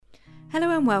Hello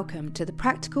and welcome to the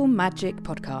Practical Magic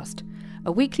Podcast,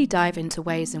 a weekly dive into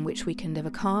ways in which we can live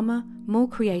a calmer, more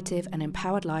creative and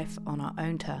empowered life on our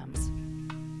own terms.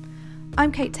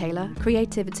 I'm Kate Taylor,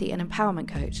 creativity and empowerment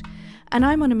coach, and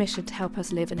I'm on a mission to help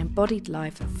us live an embodied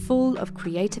life full of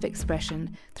creative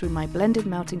expression through my blended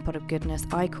melting pot of goodness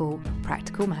I call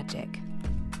Practical Magic.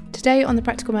 Today on the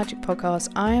Practical Magic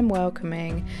Podcast, I am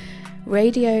welcoming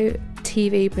radio,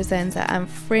 TV presenter and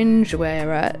fringe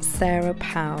wearer Sarah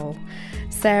Powell.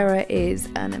 Sarah is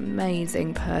an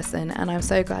amazing person and I'm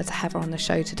so glad to have her on the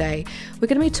show today. We're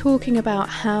going to be talking about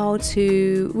how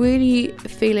to really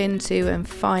feel into and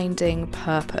finding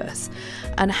purpose,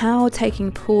 and how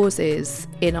taking pauses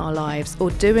in our lives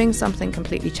or doing something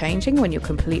completely changing when you're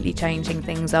completely changing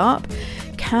things up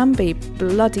can be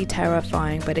bloody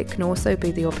terrifying, but it can also be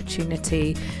the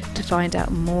opportunity to find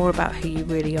out more about who you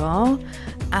really are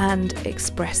and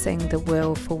expressing the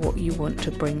will for what you want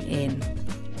to bring in.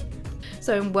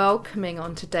 So I'm welcoming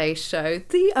on today's show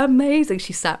the amazing,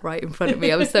 she sat right in front of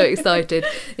me, I was so excited,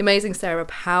 the amazing Sarah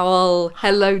Powell.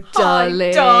 Hello, darling.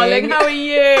 Hi, darling, how are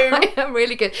you? I am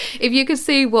really good. If you could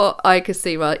see what I could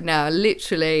see right now,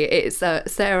 literally, it's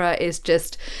Sarah is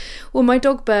just... Well, my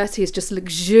dog Bertie is just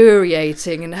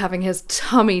luxuriating and having his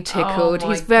tummy tickled.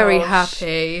 He's very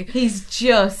happy. He's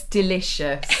just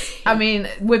delicious. I mean,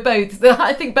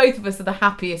 I think both of us are the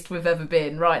happiest we've ever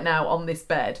been right now on this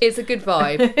bed. It's a good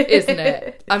vibe, isn't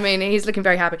it? I mean, he's looking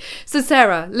very happy. So,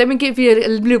 Sarah, let me give you a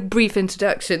little brief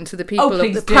introduction to the people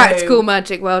of the Practical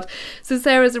Magic world. So,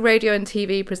 Sarah's a radio and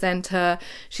TV presenter.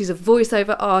 She's a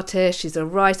voiceover artist. She's a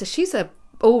writer. She's a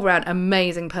all-round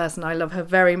amazing person. I love her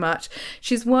very much.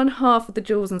 She's one half of the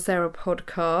Jules and Sarah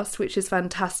podcast, which is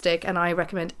fantastic, and I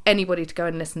recommend anybody to go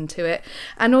and listen to it.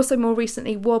 And also more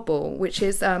recently Wobble, which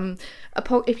is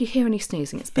if you hear any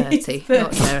snoozing, it's Bertie,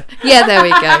 not Sarah. Yeah,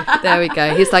 there we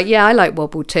go. He's like, yeah, I like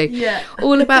Wobble too. Yeah.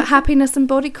 All about happiness and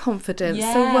body confidence.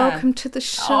 Yeah. So welcome to the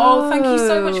show. Oh, thank you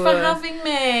so much for having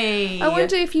me. I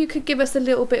wonder if you could give us a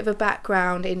little bit of a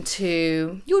background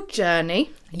into your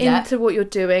journey, into what you're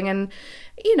doing, and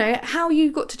you know, how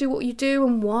you got to do what you do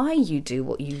and why you do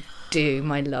what you do,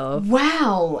 my love.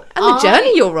 Well, and the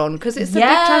journey you're on, because it's a big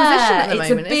transition at the moment,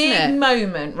 isn't it? It's a big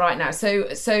moment right now.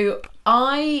 So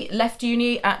I left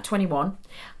uni at 21,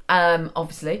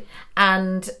 obviously,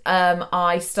 and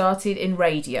I started in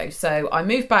radio. So I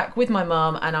moved back with my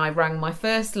mum and I rang my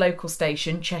first local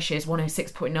station, Cheshire's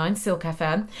 106.9, Silk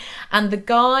FM, and the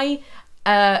guy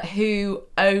who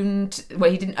owned, well,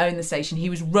 he didn't own the station, he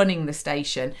was running the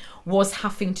station, was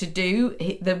having to do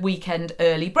the weekend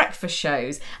early breakfast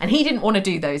shows, and he didn't want to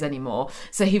do those anymore,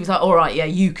 so he was like, all right, yeah,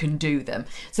 you can do them.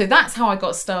 So that's how I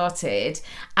got started,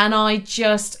 and I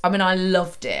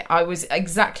loved it. I was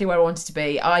exactly where I wanted to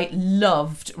be. I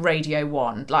loved Radio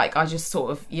 1. Like, I just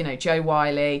sort of, you know, Jo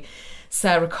Whiley,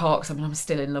 Sarah Cox. I mean, I'm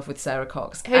still in love with Sarah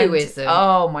Cox. Who isn't?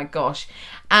 Oh my gosh.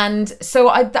 And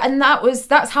so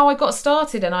that's how I got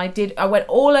started, and I went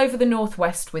all over the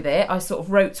Northwest with it. I sort of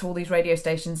wrote to all these radio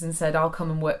stations and said, I'll come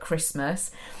and work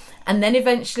Christmas. And then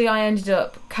eventually I ended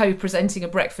up co-presenting a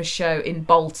breakfast show in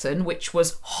Bolton, which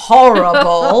was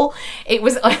horrible. It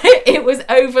was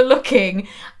overlooking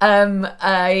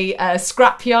a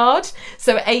scrapyard.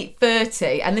 So at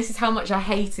 8:30, and this is how much I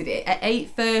hated it, at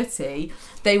 8:30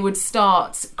 they would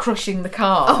start crushing the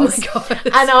cars. Oh my god!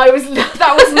 And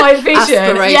that was my vision.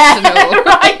 Aspirational. Yeah,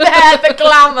 right there, the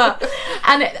glamour.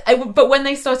 But when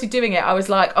they started doing it, I was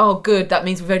like, oh, good. That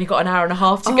means we've only got an hour and a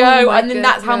half to go. And then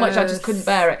that's how much I just couldn't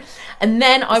bear it. And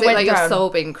then I went like down. Your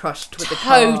soul being crushed with the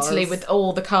cars. Totally, with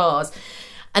all the cars.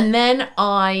 And then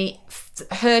I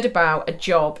heard about a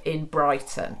job in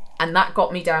Brighton, and that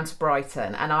got me down to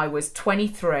Brighton, and I was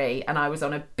 23 and I was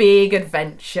on a big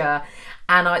adventure,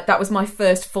 and that was my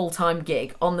first full-time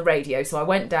gig on the radio. So I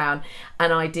went down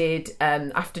and I did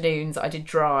afternoons, I did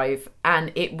drive,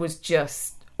 and it was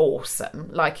just awesome.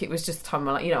 Like, it was just time,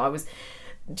 you know, I was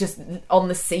just on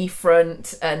the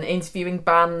seafront and interviewing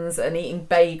bands and eating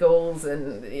bagels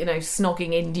and, you know,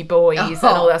 snogging indie boys and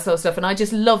all that sort of stuff, and I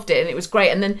just loved it, and it was great.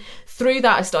 And then through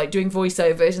that I started doing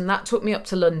voiceovers, and that took me up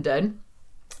to London,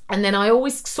 and then I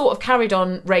always sort of carried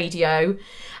on radio.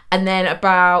 And then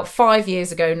about 5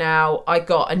 years ago now, I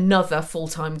got another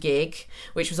full-time gig,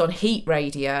 which was on Heat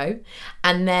Radio.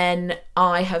 And then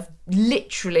I have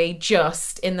literally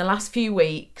just, in the last few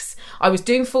weeks, I was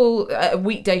doing a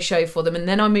weekday show for them, and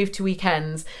then I moved to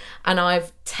weekends, and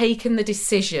I've taken the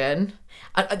decision...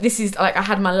 this is like, I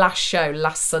had my last show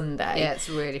last Sunday. Yeah, it's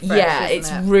really fresh. Yeah,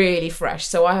 it's really fresh.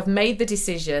 So I have made the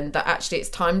decision that actually it's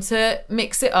time to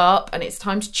mix it up and it's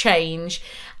time to change.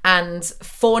 And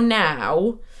for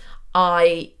now,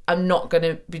 I I'm not going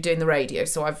to be doing the radio.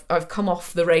 So I've come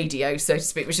off the radio, so to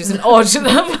speak, which is an odd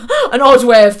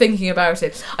way of thinking about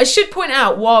it. I should point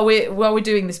out while we're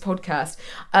doing this podcast,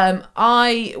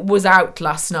 I was out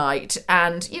last night,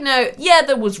 and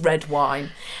there was red wine,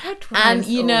 and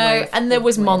and there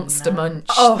was Monster Munch,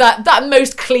 that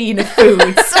most clean of foods.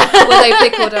 Were they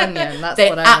pickled onion? That's they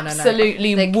what I want to know.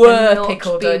 Absolutely They were cannot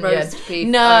pickled be onion. roast beef,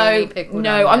 No, only pickled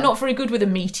onion. I'm not very good with a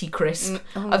meaty crisp.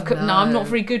 No. I'm not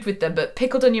very good with them, but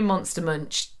pickled onion Monster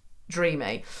Munch,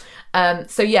 dreamy.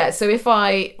 So if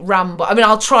I ramble, I mean,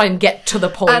 I'll try and get to the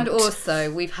point. And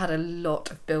also, we've had a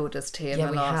lot of builders tea in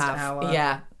the last hour.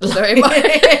 Yeah. So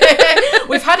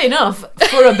We've had enough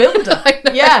for a builder.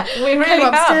 Yeah, we really came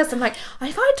upstairs. have. I'm like,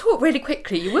 if I talk really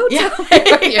quickly, you will tell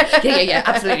me. Yeah,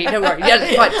 absolutely. Don't worry.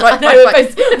 Yeah, right.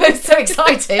 We're both so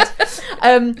excited.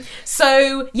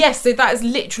 So that has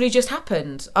literally just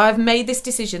happened. I've made this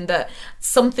decision that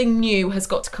something new has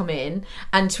got to come in,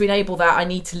 and to enable that, I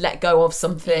need to let go of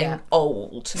something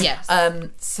old. Yes.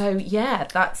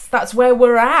 That's where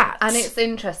we're at. And it's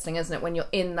interesting, isn't it, when you're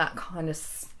in that kind of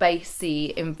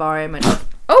spacey environment.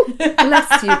 Oh,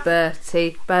 bless you,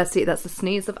 Bertie. Bertie, that's a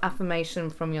sneeze of affirmation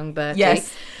from young Bertie.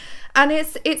 Yes. And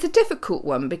it's a difficult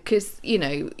one because,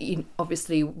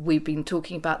 obviously we've been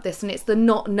talking about this, and it's the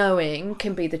not knowing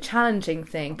can be the challenging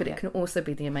thing, but it can also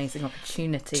be the amazing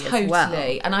opportunity as well.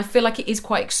 Totally. And I feel like it is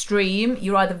quite extreme.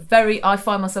 You're either I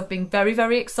find myself being very,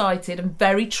 very excited and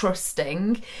very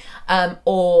trusting,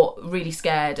 or really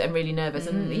scared and really nervous.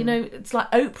 And, it's like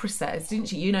Oprah says, didn't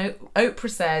she? Oprah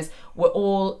says we're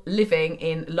all living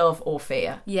in love or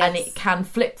fear. Yes. And it can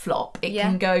flip-flop. It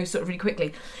can go sort of really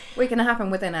quickly. It can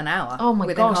happen within an hour. Oh my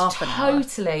within gosh, half an hour,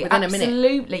 totally. within a minute.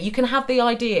 Absolutely. You can have the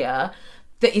idea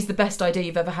that is the best idea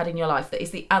you've ever had in your life, that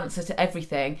is the answer to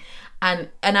everything, and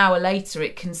an hour later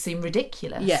it can seem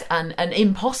ridiculous and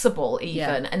impossible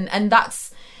even. And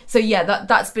that's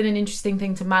been an interesting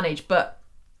thing to manage. But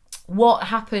what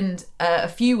happened a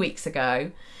few weeks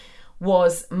ago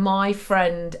was my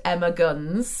friend Emma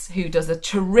Guns, who does a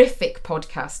terrific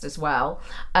podcast as well.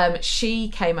 She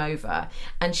came over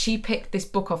and she picked this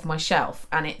book off my shelf,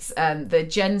 and it's the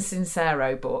Jen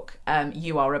Sincero book,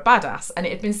 You Are a Badass. And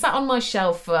it had been sat on my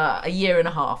shelf for a year and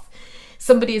a half.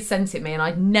 Somebody had sent it me and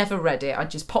I'd never read it. I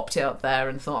just popped it up there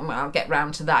and thought, well, I'll get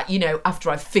round to that, after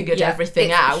I've figured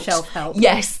everything out. Shelf help.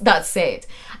 Yes, that's it.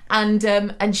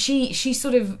 And she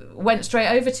sort of went straight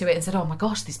over to it and said, oh my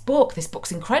gosh, this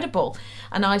book's incredible.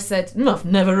 And I said, I've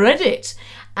never read it.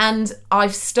 And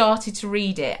I've started to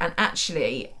read it, and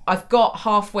actually I've got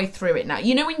halfway through it now.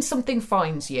 When something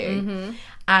finds you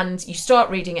and you start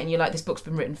reading it and you're like, this book's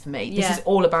been written for me. This is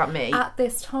all about me. At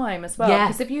this time as well.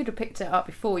 Because if you'd have picked it up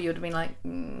before, you'd have been like...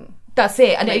 That's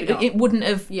it. And it wouldn't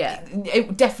have... Yeah.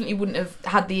 It definitely wouldn't have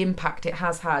had the impact it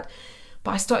has had.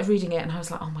 But I started reading it and I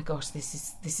was like, oh my gosh, this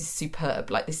is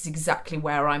superb. Like, this is exactly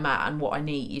where I'm at and what I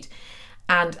need.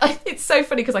 And it's so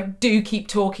funny because I do keep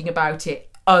talking about it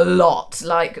a lot.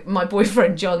 Like, my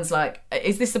boyfriend John's like,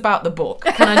 is this about the book?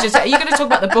 Are you going to talk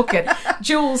about the book? And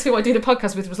Jules, who I do the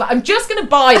podcast with, was like, I'm just going to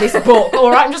buy this book, all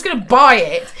right? I'm just going to buy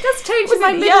it. That's changing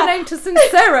my middle name to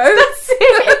Sincero. That's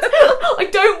it. I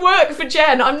don't work for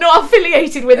Jen. I'm not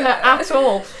affiliated with her at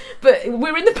all. But we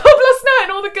were in the pub last night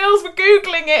and all the girls were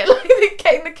Googling it, like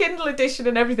getting the Kindle edition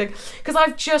and everything. Because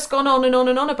I've just gone on and on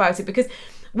and on about it. Because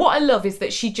what I love is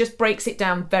that she just breaks it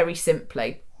down very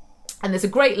simply. And there's a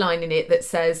great line in it that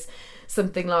says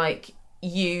something like,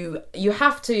 you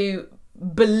have to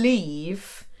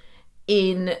believe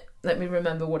in... Let me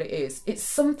remember what it is. It's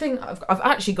something... I've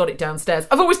actually got it downstairs.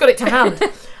 I've always got it to hand.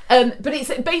 But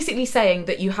it's basically saying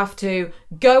that you have to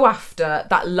go after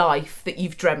that life that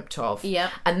you've dreamt of. Yeah.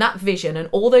 And that vision and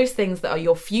all those things that are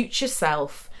your future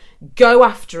self. Go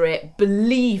after it,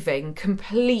 believing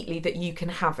completely that you can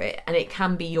have it and it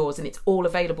can be yours and it's all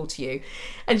available to you.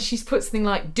 And she's put something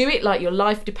like, do it like your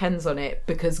life depends on it,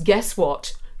 because guess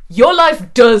what? Your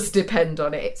life does depend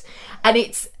on it. And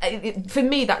for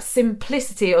me, that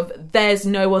simplicity of there's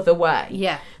no other way.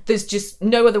 Yeah. There's just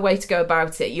no other way to go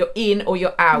about it. You're in or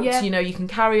you're out. Yeah. You can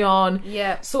carry on.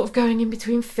 Yeah. Sort of going in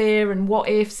between fear and what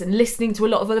ifs and listening to a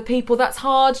lot of other people. That's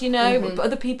hard, but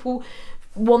other people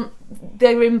want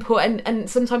their input, and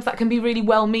sometimes that can be really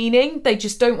well-meaning. They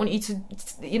just don't want you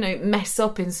to, mess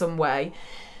up in some way.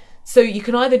 So you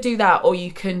can either do that or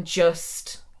you can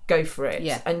just... go for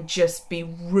it and just be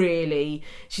really...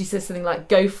 She says something like,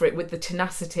 go for it with the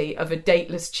tenacity of a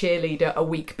dateless cheerleader a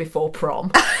week before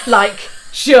prom. Like,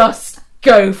 just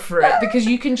go for it, because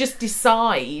you can just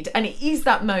decide, and it is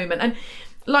that moment. And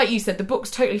like you said, the book's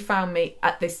totally found me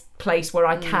at this place where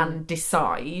I can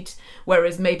decide,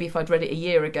 whereas maybe if I'd read it a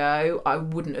year ago, I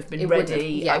wouldn't have been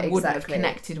ready. I wouldn't have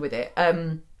connected with it.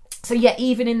 So yeah,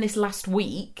 even in this last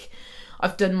week,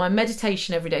 I've done my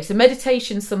meditation every day. So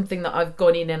meditation's something that I've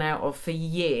gone in and out of for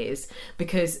years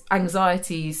because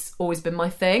anxiety's always been my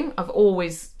thing. I've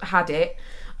always had it.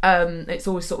 It's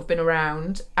always sort of been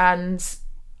around. And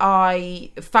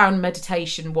I found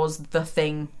meditation was the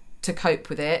thing to cope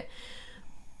with it.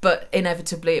 But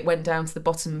inevitably it went down to the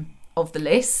bottom of the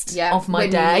list of my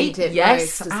day.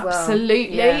 Yes,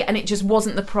 absolutely. Well. Yeah. And it just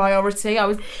wasn't the priority.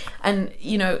 And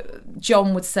you know,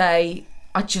 John would say,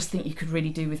 I just think you could really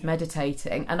do with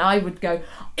meditating. And I would go,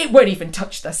 it won't even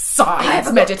touch the sides.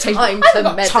 Meditation. I haven't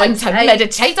got time to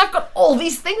meditate. I've got all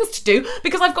these things to do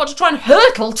because I've got to try and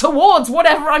hurtle towards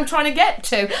whatever I'm trying to get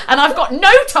to. And I've got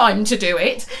no time to do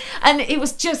it. And it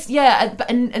was just,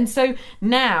 And so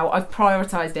now I've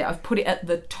prioritised it. I've put it at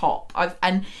the top.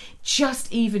 And just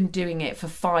even doing it for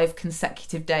 5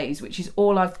 consecutive days, which is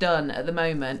all I've done at the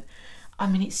moment, I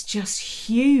mean, it's just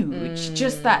huge.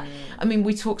 Just that. I mean,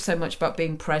 we talk so much about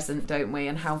being present, don't we,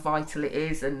 and how vital it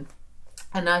is. And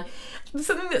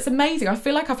something that's amazing. I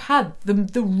feel like I've had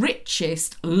the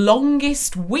richest,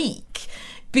 longest week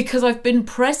because I've been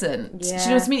present. Yeah. Do you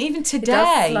know what I mean? Even today, it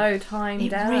does slow time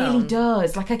down. It really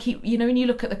does. Like I keep, you know, when you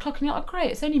look at the clock and you're like, oh, great,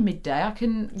 it's only midday. I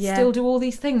can still do all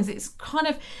these things.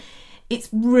 It's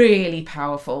really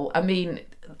powerful. I mean,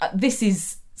 this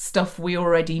is stuff we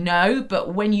already know,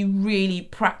 but when you really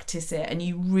practice it and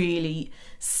you really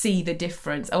see the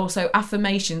difference. Also,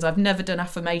 affirmations. I've never done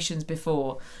affirmations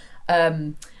before,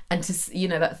 and to, you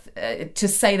know, that to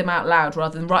say them out loud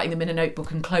rather than writing them in a notebook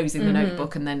and closing the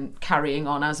notebook and then carrying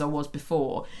on as I was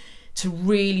before, to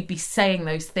really be saying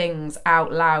those things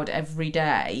out loud every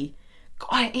day.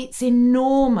 God, it's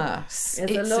enormous.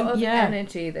 There's a lot of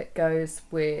energy that goes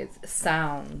with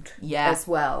sound as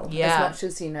well. As much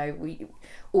as, you know,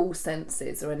 all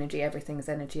senses are energy, everything's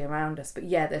energy around us. But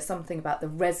there's something about the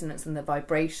resonance and the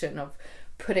vibration of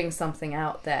putting something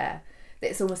out there.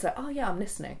 It's almost like, oh yeah, I'm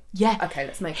listening. Yeah. Okay,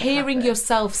 let's make it Hearing happen.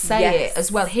 Yourself say it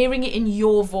as well, hearing it in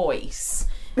your voice.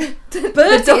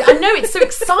 Bertie, I know, it's so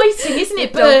exciting, isn't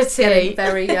it, Bertie?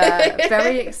 Very,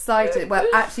 very excited. Well,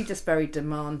 actually, just very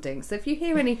demanding. So if you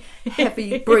hear any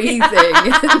heavy breathing in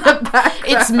the background,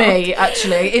 it's me.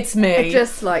 Actually, it's me. I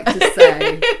just like to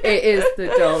say it is the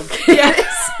dog.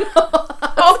 Yes.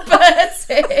 Oh,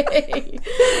 Bertie.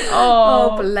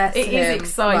 Oh, bless him. It is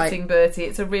exciting, Bertie.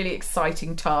 It's a really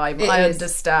exciting time. I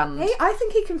understand. I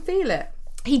think he can feel it.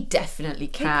 He definitely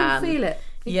can. He can feel it.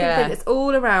 It's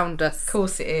all around us. Of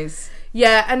course it is.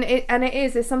 Yeah, and it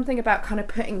is. There's something about kind of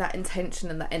putting that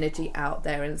intention and that energy out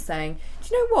there and saying,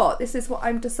 do you know what? This is what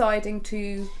I'm deciding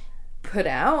to put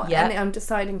out, and I'm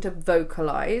deciding to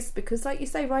vocalize, because like you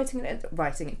say, writing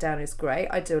it down is great.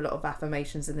 I do a lot of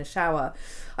affirmations in the shower.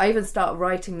 I even start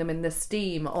writing them in the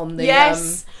steam on the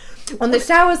on the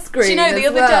shower screen. Do you know, the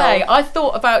other day I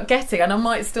thought about getting, and I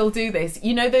might still do this,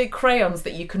 you know, the crayons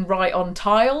that you can write on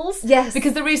tiles? Yes.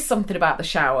 Because there is something about the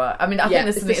shower. I mean, I think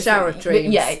there's the shower of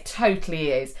dreams. Yeah, it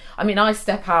totally is. I mean, I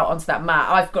step out onto that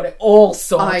mat, I've got it all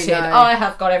sorted. I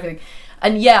have got everything.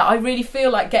 And I really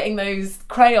feel like getting those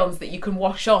crayons that you can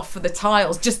wash off for the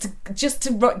tiles, just to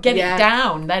get it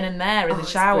down then and there in the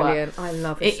shower. Brilliant. I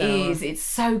love it. It is. It's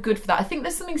so good for that. I think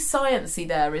there's something sciencey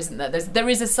there, isn't there? There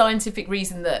is a scientific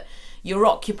reason that you're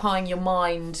occupying your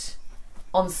mind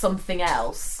on something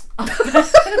else.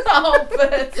 Oh,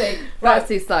 Bertie. Right,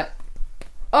 so he's like,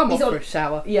 I'm off for a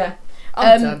shower. Yeah.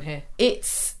 I'm done here.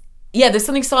 There's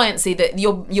something sciencey that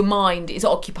your mind is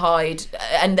occupied,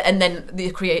 and then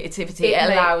the creativity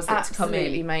allows it to come in.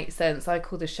 Absolutely makes sense. I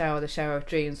call the shower of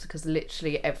dreams, because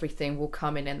literally everything will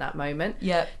come in that moment.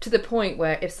 Yeah. To the point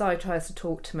where if Si tries to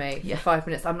talk to me for 5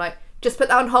 minutes, I'm like, just put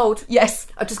that on hold. Yes.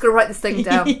 I'm just going to write this thing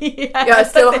down. I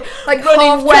still like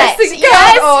running wet.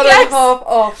 Yes. Half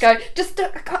off. Going,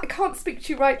 I can't speak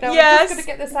to you right now. Yes. I'm just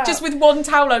going to get this out. Just with one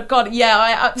towel on. God,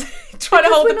 I try to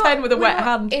hold the pen with a wet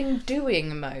hand. In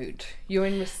doing mode, you're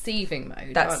in receiving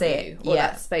mode. That's aren't it. You? Or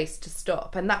that space to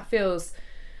stop, and that feels,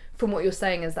 from what you're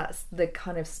saying, is that's the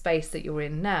kind of space that you're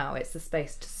in now. It's the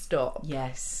space to stop.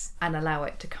 Yes. And allow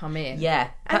it to come in.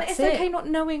 Yeah. And it's okay not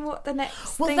knowing what the next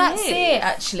thing is. Well, that's it,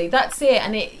 actually. That's it.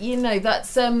 And it, you know,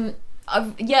 that's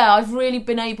I've really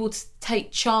been able to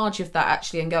take charge of that,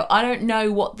 actually, and go, I don't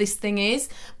know what this thing is,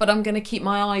 but I'm going to keep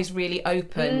my eyes really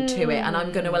open to it, and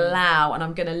I'm going to allow, and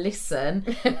I'm going to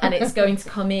listen, and it's going to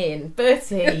come in.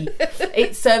 Bertie,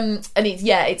 it's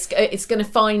going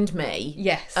to find me.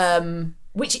 Yes.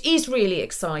 Which is really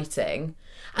exciting.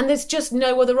 And there's just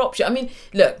no other option. I mean,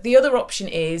 look, the other option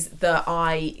is that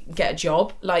I get a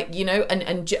job, like, you know,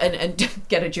 and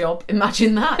get a job.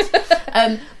 Imagine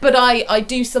that. But I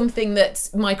do something that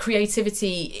my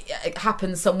creativity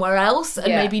happens somewhere else,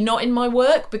 and maybe not in my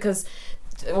work, because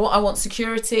I want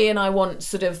security and I want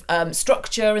sort of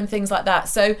structure and things like that.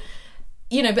 So,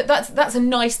 you know, but that's a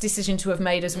nice decision to have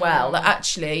made as well. That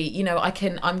actually, you know,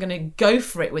 I'm going to go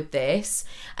for it with this,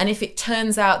 and if it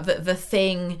turns out that the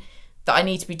thing that I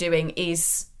need to be doing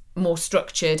is more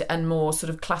structured and more sort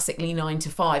of classically 9 to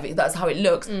 5, if that's how it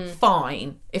looks,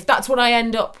 fine. If that's what I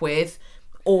end up with,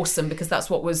 awesome, because that's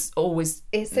what was always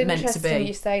meant to be. It's interesting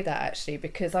you say that, actually,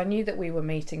 because I knew that we were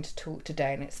meeting to talk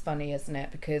today, and it's funny, isn't it?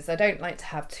 Because I don't like to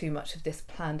have too much of this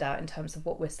planned out in terms of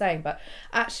what we're saying, but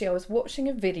actually I was watching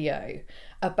a video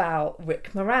about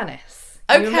Rick Moranis.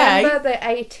 Okay. You remember the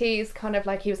 80s, kind of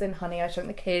like he was in Honey, I Shrunk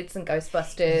the Kids and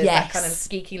Ghostbusters, that kind of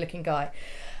skeeky looking guy.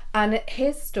 And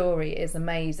his story is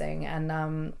amazing, and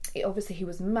obviously he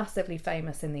was massively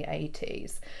famous in the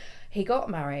 80s. He got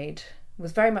married,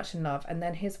 was very much in love, and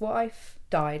then his wife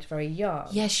died very young.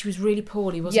 Yeah, she was really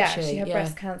poorly, wasn't she? Yeah, she had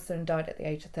breast cancer and died at the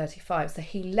age of 35. So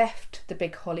he left the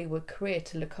big Hollywood career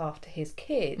to look after his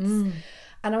kids.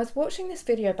 And I was watching this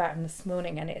video about him this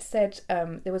morning, and it said,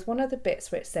 there was one of the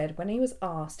bits where it said, when he was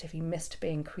asked if he missed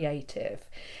being creative,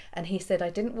 and he said,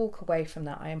 I didn't walk away from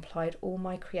that. I applied all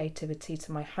my creativity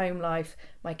to my home life,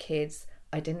 my kids.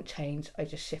 I didn't change, I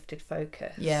just shifted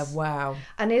focus. Yeah, wow.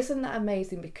 And isn't that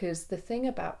amazing? Because the thing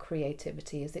about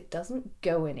creativity is it doesn't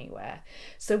go anywhere.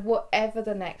 So whatever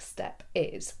the next step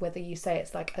is, whether you say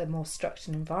it's like a more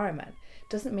structured environment,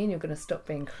 doesn't mean you're going to stop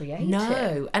being creative.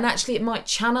 No, and actually it might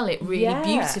channel it really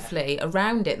beautifully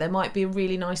around it. There might be a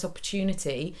really nice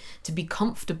opportunity to be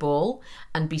comfortable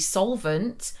and be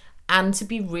solvent and to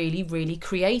be really, really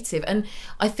creative. And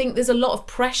I think there's a lot of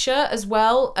pressure as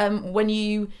well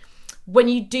when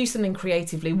you do something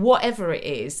creatively, whatever it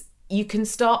is, you can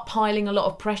start piling a lot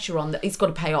of pressure on that it's got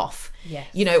to pay off. Yes.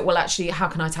 You know, well, actually, how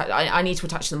can I need to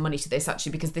attach some money to this,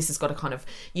 actually, because this has got to kind of,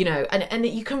 you know, and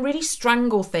you can really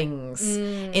strangle things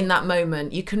in that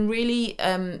moment. You can really,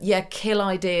 kill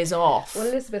ideas off. Well,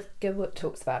 Elizabeth Gilbert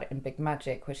talks about it in Big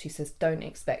Magic, where she says, don't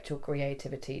expect your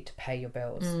creativity to pay your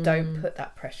bills. Don't put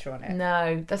that pressure on it.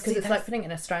 No. Because it's like putting it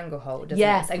in a stranglehold, isn't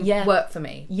it? Saying, work for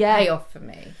me. Yeah. Pay off for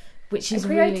me. Which is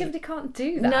creativity can't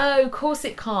do that. No, of course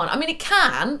it can't. I mean, it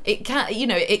can, you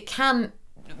know, it can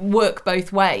work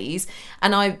both ways.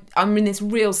 And I'm in this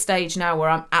real stage now where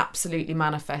I'm absolutely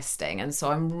manifesting. And so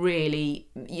I'm really,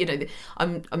 you know,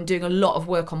 I'm doing a lot of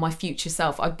work on my future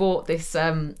self. I bought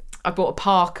a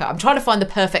parka. I'm trying to find the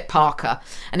perfect parka.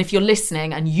 And if you're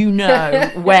listening and you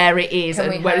know where it is,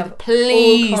 and where,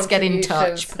 please get in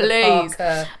touch. Please.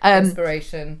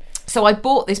 Inspiration. So I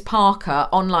bought this parka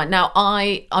online. Now,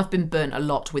 I've been burnt a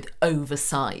lot with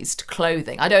oversized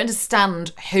clothing. I don't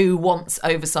understand who wants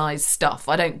oversized stuff.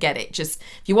 I don't get it. Just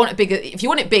if you want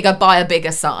it bigger, buy a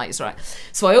bigger size, right?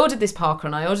 So I ordered this parka,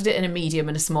 and I ordered it in a medium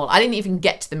and a small. I didn't even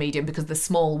get to the medium because the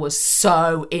small was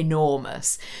so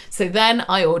enormous. So then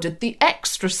I ordered the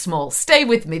extra small. Stay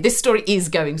with me. This story is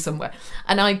going somewhere.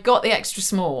 And I got the extra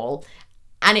small,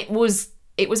 and it was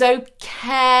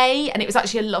okay, and it was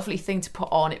actually a lovely thing to put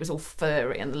on. It was all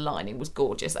furry and the lining was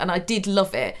gorgeous, and I did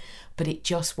love it, but it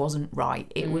just wasn't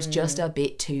right. It was just a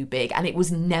bit too big, and it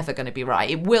was never going to be right.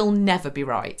 It will never be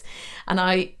right. And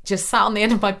I just sat on the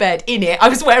end of my bed in it. I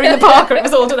was wearing the parka, it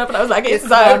was all done up, and I was like, it's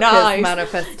so nice.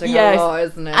 Manifesting a lot,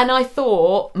 isn't it? And I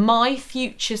thought, my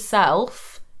future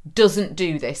self doesn't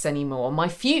do this anymore. My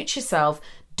future self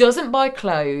doesn't buy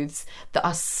clothes that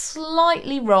are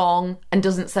slightly wrong and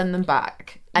doesn't send them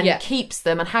back, and keeps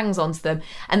them and hangs on to them,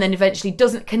 and then eventually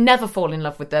can never fall in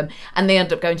love with them, and they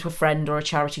end up going to a friend or a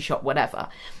charity shop, whatever.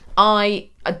 I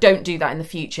don't do that in the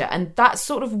future, and that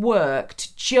sort of work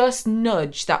to just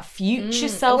nudge that future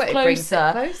self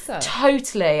closer.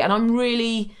 Totally.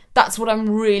 And that's what I'm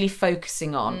really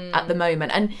focusing on at the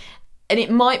moment. And it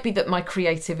might be that my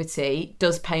creativity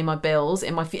does pay my bills.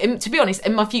 To be honest,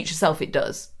 in my future self, it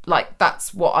does. Like,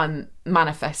 that's what I'm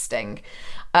manifesting.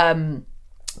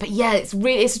 But yeah,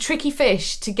 it's a tricky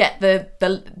fish to get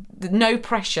the no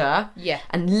pressure,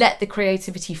 and let the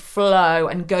creativity flow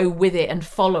and go with it and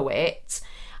follow it,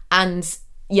 and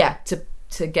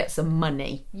to get some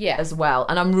money as well.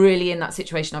 And I'm really in that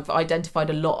situation. I've identified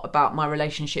a lot about my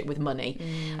relationship with money,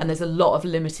 and there's a lot of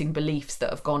limiting beliefs that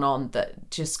have gone on that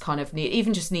just kind of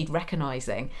need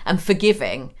recognising and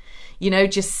forgiving. You know,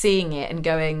 just seeing it and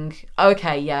going,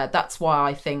 okay, yeah, that's why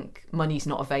I think money's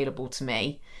not available to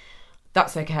me.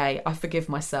 That's okay. I forgive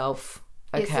myself.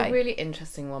 Okay. It's a really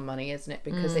interesting one, money, isn't it?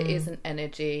 Because it is an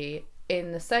energy.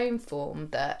 in the same form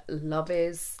that love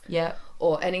is, Yeah.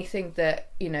 or anything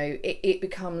that, you know, it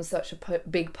becomes such a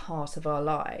big part of our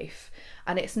life.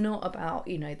 And it's not about,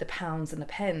 you know, the pounds and the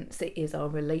pence. It is our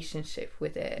relationship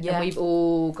with it. Yeah. And we've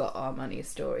all got our money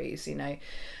stories, you know,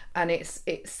 and it's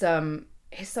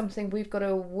something we've got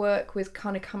to work with,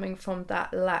 kind of coming from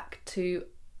that lack to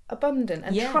abundant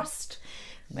and trust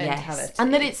mentality. Yes.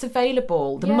 And that it's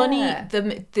available. The money,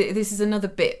 this is another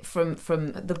bit from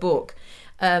the book,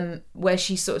 where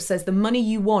she sort of says the money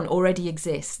you want already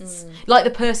exists. Like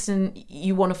the person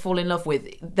you want to fall in love with,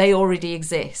 they already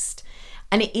exist.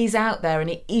 And it is out there and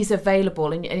it is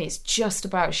available, and it's just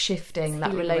about shifting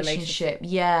that relationship.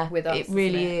 Yeah, with us, it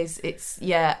really is. It's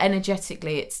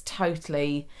energetically, it's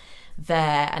totally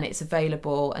there, and it's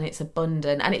available and it's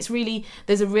abundant, and it's really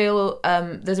there's a real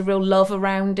love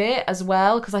around it as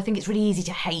well, because I think it's really easy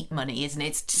to hate money, isn't it?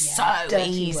 It's so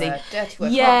easy. Dirty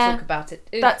word. Yeah, can't talk about it.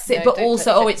 That's it. But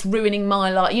also, it's ruining my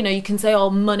life. You know, you can say,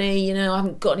 oh, money, you know, I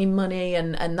haven't got any money,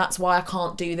 and that's why I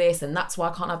can't do this, and that's why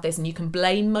I can't have this, and you can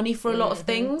blame money for a lot of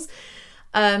things.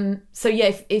 So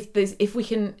yeah, if we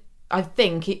can, I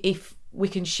think if we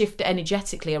can shift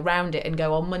energetically around it and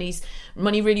go, oh,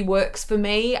 money really works for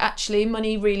me. Actually,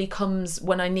 money really comes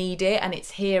when I need it, and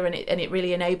it's here, and it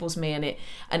really enables me,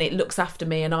 and it looks after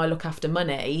me, and I look after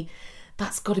money.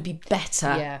 That's got to be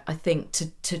better, I think,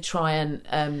 to try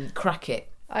and crack it.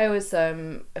 I always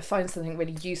find something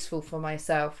really useful for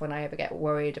myself when I ever get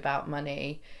worried about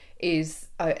money is,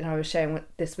 and I was sharing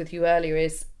this with you earlier,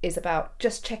 is about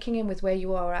just checking in with where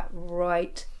you are at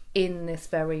right in this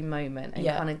very moment, and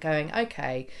kind of going,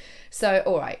 okay, so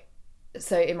all right,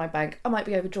 so in my bank I might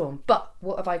be overdrawn, but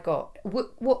what have I got?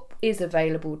 What is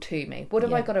available to me? What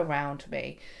have I got around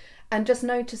me? And just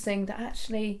noticing that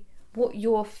actually what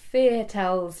your fear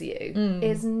tells you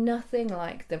is nothing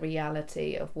like the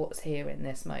reality of what's here in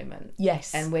this moment.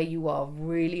 Yes. And where you are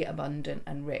really abundant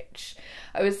and rich.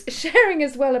 I was sharing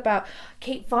as well about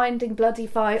keep finding bloody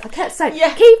I kept saying,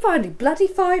 keep finding bloody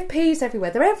 5p's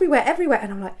everywhere. They're everywhere.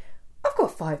 And I'm like, I've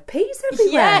got 5p's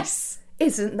everywhere. Yes.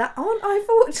 Aren't I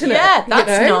fortunate? Yeah,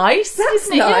 that's nice. That's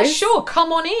isn't it? nice. Yeah, sure,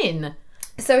 come on in.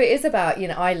 So it is about, you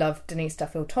know, I love Denise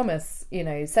Duffield Thomas, you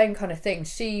know, same kind of thing.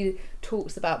 She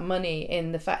talks about money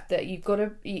in the fact that you've got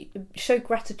to show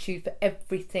gratitude for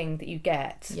everything that you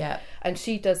get. Yeah. And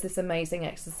she does this amazing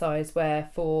exercise where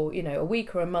for, you know, a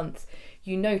week or a month,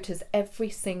 you notice if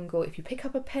you pick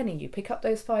up a penny, you pick up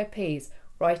those 5p's,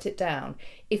 write it down.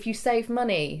 If you save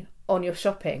money on your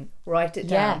shopping, write it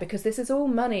down, because this is all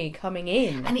money coming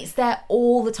in, and it's there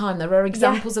all the time. There are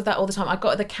examples of that all the time. I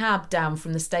got the cab down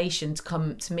from the station to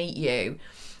come to meet you,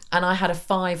 and I had a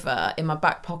 £5 in my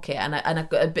back pocket, and I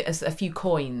got a few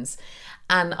coins,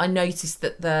 and I noticed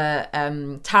that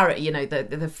the tariff, you know,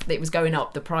 it was going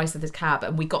up, the price of the cab,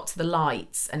 and we got to the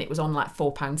lights and it was on like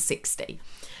 £4.60,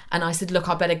 and I said, look,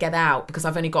 I better get out because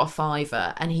I've only got a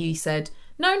 £5, and he said,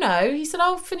 No. He said,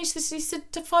 I'll finish this. He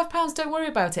said, to £5, don't worry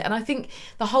about it. And I think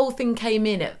the whole thing came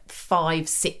in at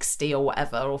 £5.60 or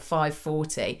whatever, or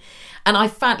 £5.40. And I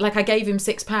found, like, I gave him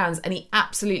 £6 and he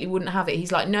absolutely wouldn't have it.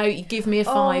 He's like, no, you give me a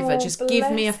 £5. Just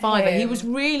give me a £5. him. He was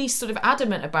really sort of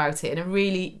adamant about it in a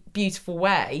really beautiful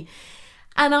way.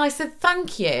 And I said,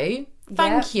 thank you.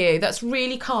 Thank you. That's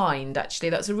really kind, actually.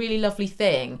 That's a really lovely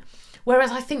thing.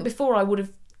 Whereas I think before I would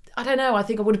have, I don't know, I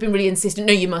think I would have been really insistent.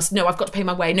 No, you must. No, I've got to pay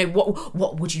my way. No,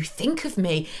 what would you think of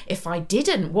me if I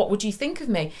didn't? What would you think of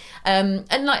me?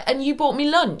 And you bought me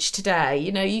lunch today.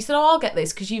 You know, you said, oh, I'll get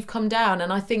this because you've come down.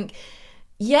 And I think,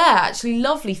 yeah, actually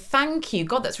lovely. Thank you.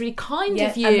 God, that's really kind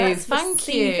of you. And that's Thank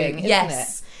you. Isn't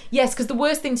Yes. it? Yes, because the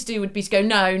worst thing to do would be to go,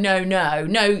 no,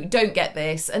 don't get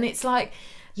this. And it's like,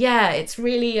 yeah, it's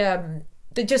really...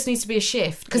 there just needs to be a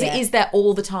shift because it is there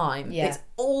all the time. Yeah. It's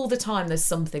all the time there's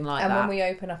something like that. And when we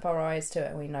open up our eyes to it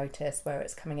and we notice where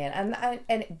it's coming in,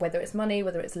 and whether it's money,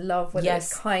 whether it's love, whether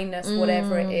it's kindness,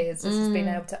 whatever it is, it's just being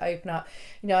able to open up.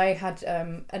 You know, I had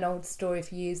an old story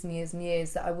for years and years and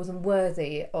years that I wasn't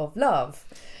worthy of love.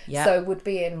 Yeah. So would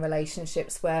be in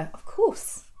relationships where, of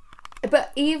course...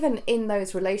 But even in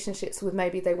those relationships where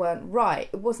maybe they weren't right,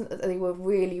 it wasn't that they were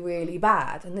really, really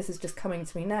bad. And this is just coming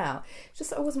to me now. It's just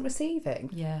that I wasn't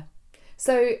receiving. Yeah.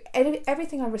 So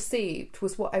everything I received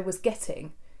was what I was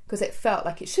getting because it felt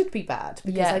like it should be bad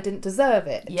because I didn't deserve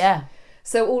it. Yeah.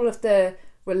 So all of the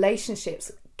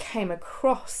relationships came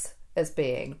across as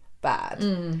being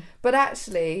bad. But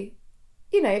actually...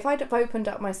 You know, if I'd have opened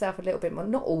up myself a little bit more,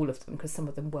 not all of them, because some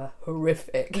of them were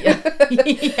horrific.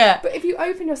 Yeah. But if you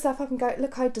open yourself up and go,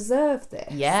 look, I deserve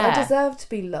this. Yeah. I deserve to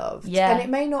be loved. Yeah. And it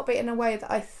may not be in a way that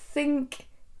I think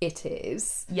it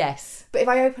is. Yes. But if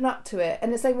I open up to it,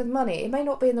 and the same with money, it may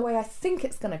not be in the way I think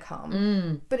it's going to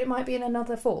come, but it might be in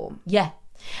another form. Yeah.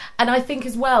 And I think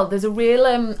as well, there's a real,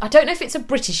 I don't know if it's a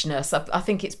Britishness, I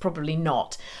think it's probably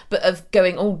not, but of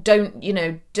going, don't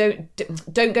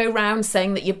go around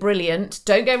saying that you're brilliant.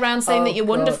 Don't go around saying that you're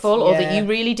wonderful or that you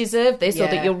really deserve this or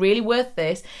that you're really worth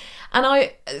this.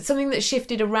 And something that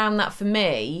shifted around that for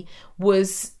me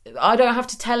was I don't have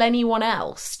to tell anyone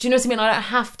else. Do you know what I mean? I don't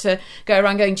have to go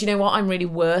around going, do you know what? I'm really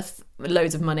worth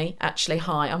loads of money. Actually,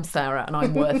 hi, I'm Sarah and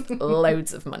I'm worth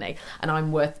loads of money and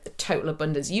I'm worth total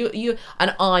abundance. You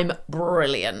and I'm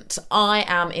brilliant. I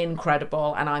am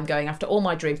incredible and I'm going after all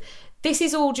my dreams. This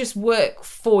is all just work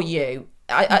for you.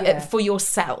 For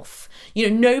yourself.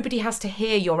 Nobody has to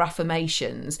hear your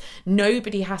affirmations.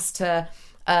 Nobody has to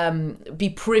be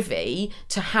privy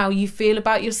to how you feel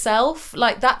about yourself.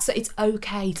 Like it's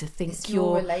okay to think it's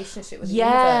your relationship with the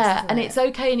universe, isn't and it? It's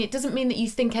okay, and it doesn't mean that you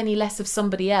think any less of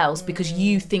somebody else because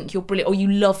you think you're brilliant or you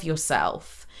love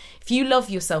yourself. If you love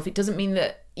yourself, it doesn't mean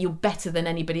that you're better than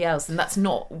anybody else, and that's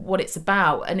not what it's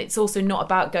about. And it's also not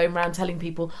about going around telling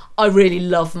people I really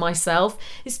love myself.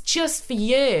 It's just for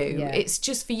you. It's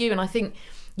just for you. And I think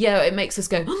it makes us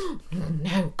go, oh,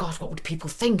 no, God, what would people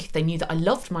think if they knew that I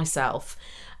loved myself?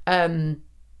 And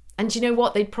you know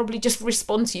what? They'd probably just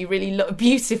respond to you really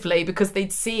beautifully because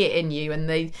they'd see it in you. And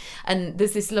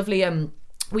there's this lovely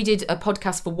we did a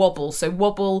podcast for Wobble. So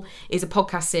Wobble is a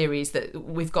podcast series that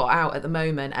we've got out at the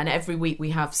moment, and every week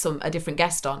we have a different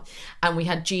guest on. And we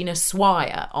had Gina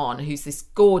Swire on, who's this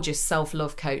gorgeous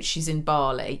self-love coach. She's in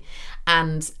Bali,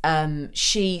 and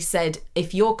she said,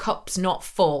 if your cup's not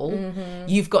full,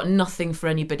 you've got nothing for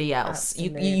anybody else.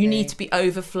 You need to be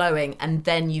overflowing, and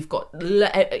then you've got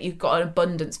an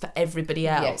abundance for everybody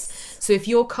else. Yes. So if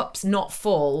your cup's not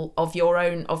full of your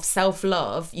own of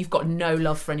self-love, you've got no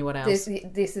love for anyone else.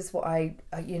 This is what I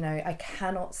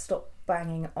cannot stop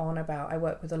banging on about. I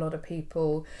work with a lot of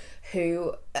people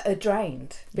who are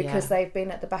drained because they've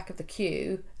been at the back of the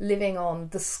queue living on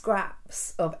the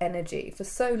scraps of energy for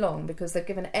so long because they've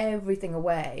given everything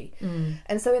away.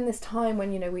 And so in this time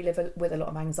when we live with a lot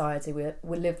of anxiety,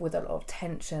 we live with a lot of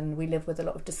tension, we live with a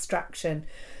lot of distraction,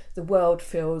 the world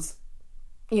feels,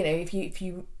 if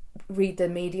you read the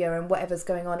media and whatever's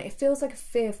going on, it feels like a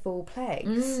fearful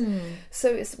place. So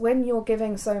it's when you're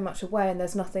giving so much away and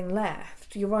there's nothing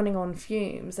left, you're running on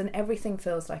fumes and everything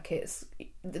feels like it's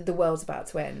the world's about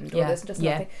to end, or there's just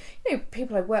nothing.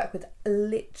 People I work with,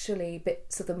 literally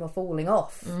bits of them are falling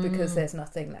off because there's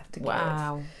nothing left to give.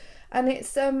 And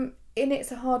it's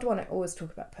a hard one. I always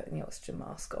talk about putting the oxygen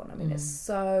mask on. I mean, it's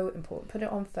so important. Put it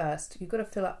on first. You've got to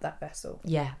fill up that vessel.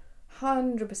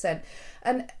 100%.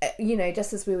 And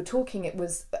just as we were talking, it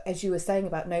was, as you were saying,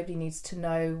 about nobody needs to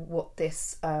know what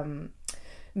this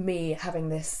me having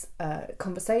this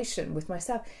conversation with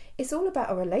myself, it's all about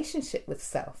a relationship with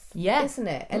self, isn't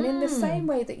it? And in the same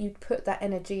way that you'd put that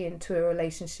energy into a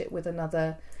relationship with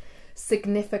another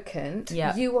significant,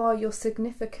 you are your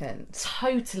significant.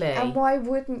 Totally. And why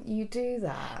wouldn't you do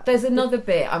that? There's another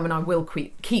bit, I will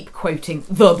keep quoting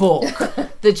the book,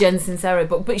 the Jen Sincero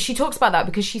book, but she talks about that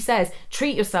because she says,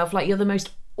 treat yourself like you're the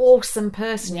most awesome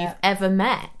person you've ever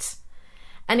met.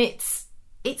 And it's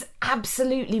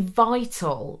absolutely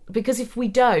vital, because if we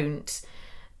don't,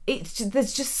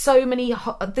 there's just so many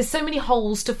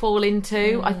holes to fall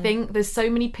into. I think there's so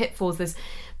many pitfalls. There's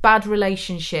bad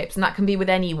relationships, and that can be with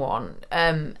anyone,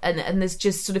 and there's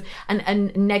just sort of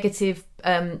and negative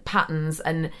patterns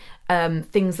and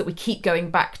things that we keep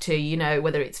going back to,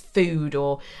 whether it's food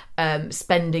or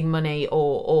spending money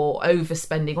or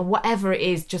overspending or whatever it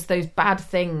is, just those bad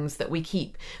things that we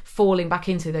keep falling back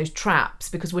into, those traps,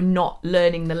 because we're not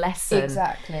learning the lesson.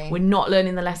 Exactly. We're not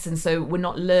learning the lesson, so we're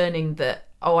not learning that,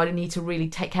 I need to really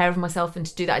take care of myself, and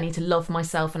to do that I need to love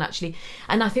myself. And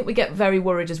I think we get very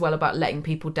worried as well about letting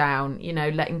people down,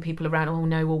 letting people around, oh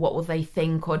no, well, what will they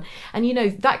think? And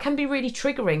that can be really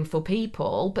triggering for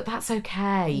people, but that's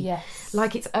okay. Yes.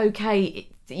 Like, it's okay.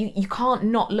 You can't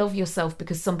not love yourself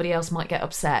because somebody else might get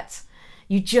upset.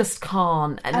 You just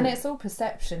can't. And it's all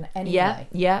perception anyway.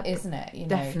 Yeah. Isn't it?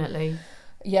 Definitely.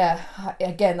 Yeah,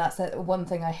 again, that's one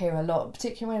thing I hear a lot,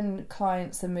 particularly when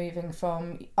clients are moving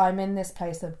from, I'm in this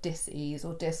place of dis-ease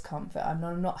or discomfort,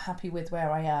 I'm not happy with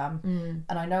where I am,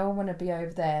 and I know I want to be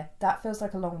over there. That feels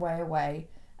like a long way away,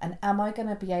 and am I going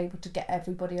to be able to get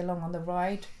everybody along on the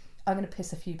ride? I'm going to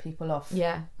piss a few people off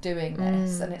doing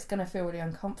this, and it's going to feel really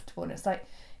uncomfortable. And it's like,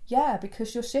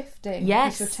 because you're shifting,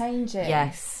 because you're changing.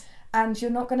 Yes. And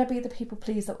you're not going to be the people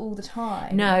pleaser all the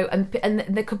time. No, and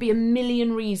there could be a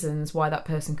million reasons why that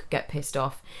person could get pissed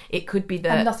off. It could be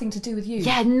that... And nothing to do with you.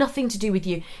 Yeah, nothing to do with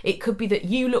you. It could be that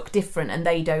you look different and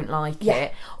they don't like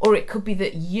it. Or it could be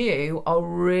that you are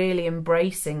really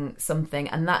embracing something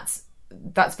and that's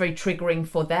very triggering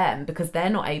for them because they're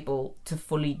not able to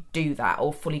fully do that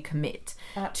or fully commit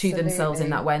to themselves in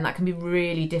that way. And that can be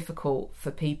really difficult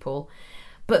for people.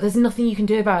 But there's nothing you can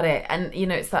do about it. And, you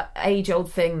know, it's that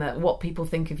age-old thing that what people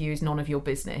think of you is none of your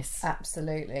business.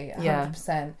 Absolutely,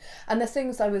 100%. And the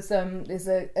things I was... there's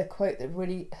a quote that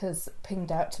really has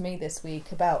pinged out to me this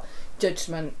week about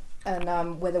judgment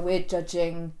and whether we're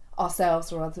judging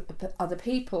ourselves or other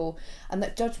people, and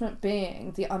that judgment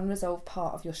being the unresolved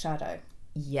part of your shadow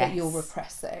that you're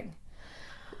repressing.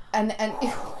 And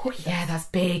yeah, that's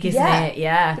big, isn't it?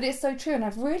 Yeah. But it's so true. And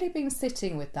I've really been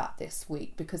sitting with that this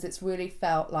week because it's really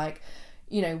felt like,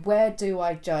 you know, where do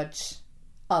I judge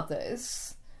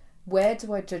others? Where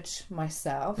do I judge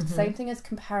myself? Mm-hmm. Same thing as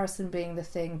comparison being the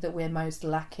thing that we're most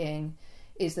lacking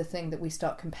is the thing that we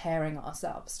start comparing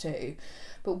ourselves to.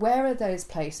 But where are those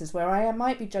places where I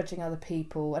might be judging other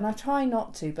people? And I try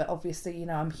not to, but obviously, you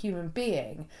know, I'm a human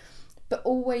being. But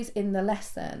always in the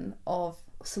lesson of,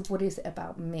 so what is it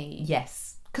about me?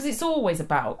 Yes, because it's always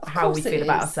about how we feel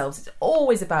about ourselves. It's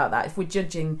always about that. If we're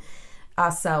judging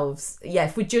ourselves,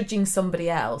 if we're judging somebody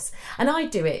else. And I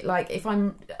do it, like,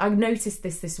 I noticed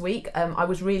this week. I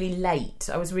was really late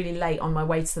on my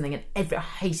way to something, and I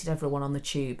hated everyone on the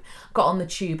tube. Got on the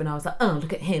tube and I was like, oh,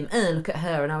 look at him, look at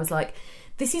her. And I was like,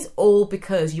 this is all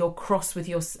because you're cross with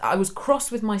I was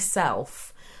cross with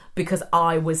myself because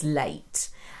I was late.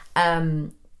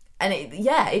 And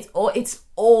it's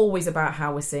always about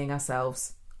how we're seeing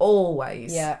ourselves.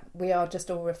 Always. Yeah, we are just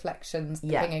all reflections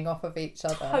pinging off of each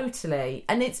other. Totally.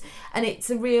 And it's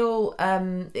a real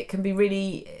it can be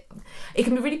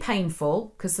really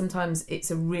painful because sometimes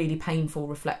it's a really painful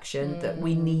reflection that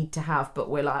we need to have, but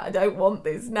we're like, I don't want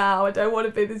this now. I don't want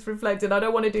to be this reflected. I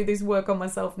don't want to do this work on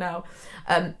myself now.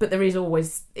 But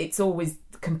it's always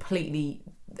completely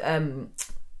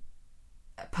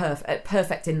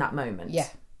perfect in that moment. Yeah.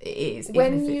 It is.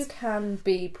 When you can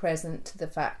be present to the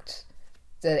fact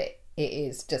that it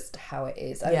is just how it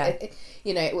is.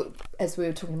 You know, as we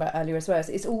were talking about earlier as well,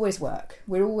 it's always work.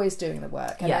 We're always doing the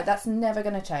work. And that's never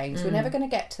going to change. We're never going to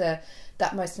get to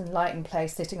that most enlightened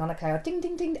place sitting on a cloud. Ding,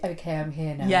 ding, ding. Okay, I'm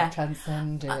here now. Yeah. I've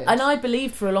transcended. And I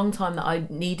believed for a long time that I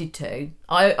needed to.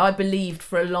 I believed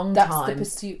for a long time. That's the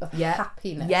pursuit of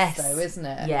happiness, though, isn't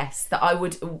it? Yes. That I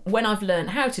would, when I've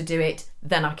learned how to do it,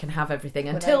 then I can have everything.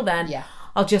 Until then...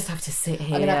 I'll just have to sit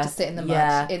here. I'm going to have to sit in the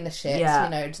mud, in the shit, you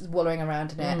know, just wallowing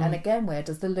around in it. And again, where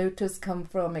does the lotus come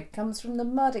from? It comes from the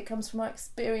mud, it comes from our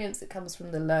experience, it comes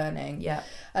from the learning. Yeah.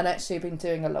 And actually I've been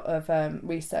doing a lot of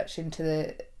research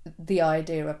into the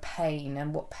idea of pain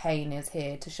and what pain is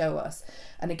here to show us.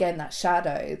 And again, that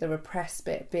shadow, the repressed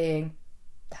bit being,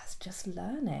 that's just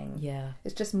learning. Yeah.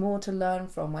 It's just more to learn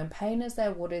from. When pain is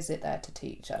there, what is it there to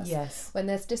teach us? Yes. When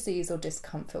there's disease or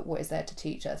discomfort, what is there to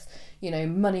teach us? You know,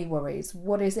 money worries,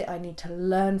 what is it I need to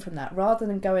learn from that? Rather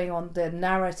than going on the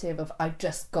narrative of I've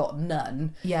just got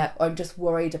none. Yeah. Or I'm just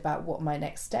worried about what my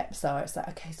next steps are. It's like,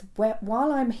 okay, so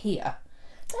while I'm here,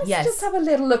 let's just have a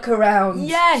little look around,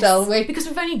 shall we? Because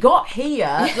we've only got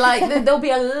here. Like, there'll be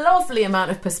a lovely amount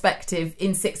of perspective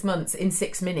in 6 months, in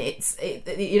 6 minutes.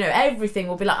 You know, everything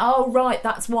will be like, oh, right,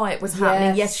 that's why it was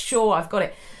happening. Yes, sure, I've got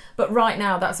it. But right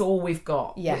now, that's all we've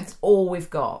got. Yeah. It's all we've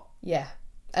got. Yeah.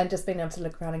 And just being able to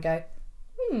look around and go,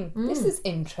 this is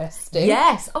interesting.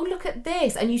 Yes. Oh, look at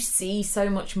this. And you see so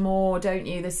much more, don't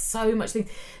you? There's so much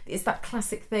things. It's that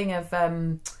classic thing of...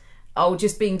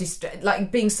 just being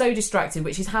being so distracted,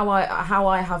 which is how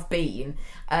I have been,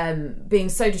 being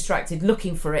so distracted,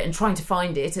 looking for it and trying to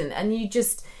find it, and you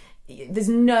just, there's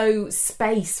no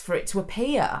space for it to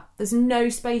appear. There's no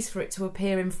space for it to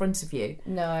appear in front of you.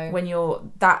 No. When you're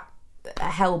that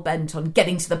hell bent on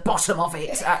getting to the bottom of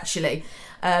it, actually.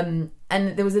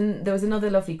 And there was another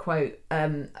lovely quote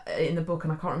in the book,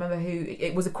 and I can't remember who.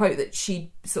 It was a quote that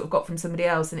she sort of got from somebody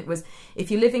else, and it was,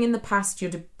 if you're living in the past,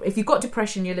 if you've got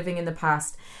depression, you're living in the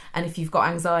past, and if you've got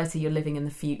anxiety, you're living in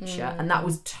the future. And that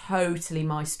was totally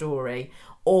my story.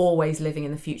 Always living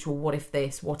in the future. What if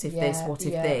this? What if this? What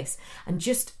if this? And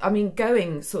just, I mean,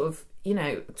 going sort of,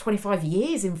 25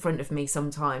 years in front of me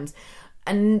sometimes,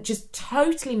 and just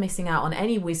totally missing out on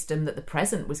any wisdom that the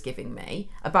present was giving me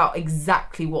about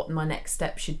exactly what my next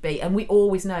step should be. And we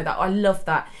always know that. I love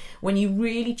that. When you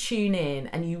really tune in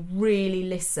and you really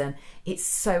listen, it's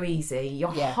so easy.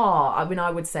 Your heart, I mean, I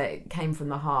would say it came from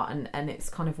the heart, and it's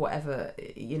kind of whatever,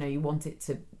 you want it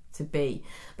to to be.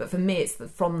 But for me, it's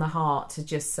from the heart to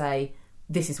just say,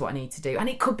 this is what I need to do. And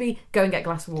it could be go and get a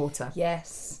glass of water.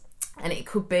 Yes. And it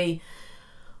could be,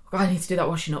 I need to do that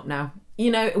washing up now.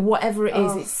 You know, whatever it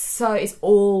is, it's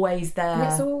always there.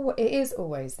 And it is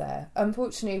always there.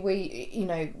 Unfortunately,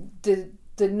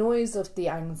 the noise of the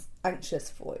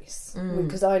anxious voice,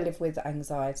 because I live with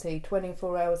anxiety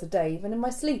 24 hours a day, even in my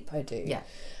sleep I do. Yeah.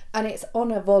 And it's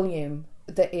on a volume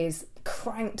that is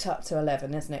cranked up to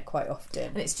 11, isn't it, quite often?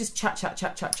 And it's just chat.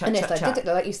 And it's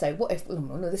like you say, what if,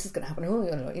 this is going to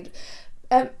happen.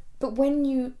 But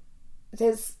when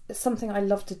there's something I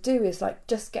love to do is like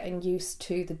just getting used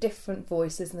to the different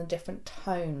voices and the different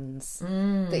tones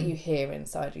that you hear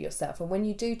inside of yourself. And when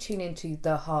you do tune into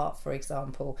the heart, for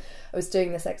example, I was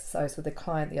doing this exercise with a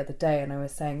client the other day and I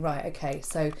was saying, right, okay,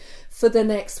 so for the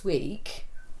next week,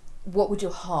 what would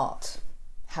your heart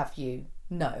have you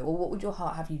know, or what would your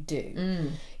heart have you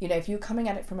do? If you're coming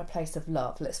at it from a place of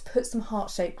love, let's put some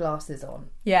heart-shaped glasses on.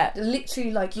 Yeah.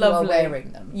 Literally like you Lovely. are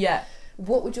wearing them. Yeah.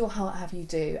 What would your heart have you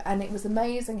do? And it was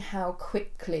amazing how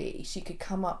quickly she could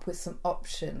come up with some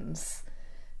options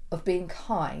of being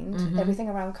kind, everything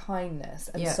around kindness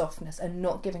and softness, and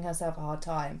not giving herself a hard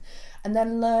time, and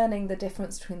then learning the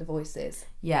difference between the voices.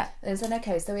 Yeah. And then,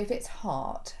 okay, so if it's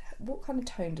heart, what kind of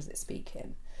tone does it speak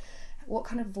in? What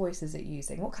kind of voice is it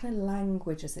using? What kind of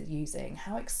language is it using?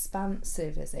 How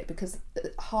expansive is it? Because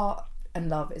heart and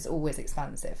love is always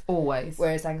expansive. Always.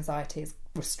 Whereas anxiety is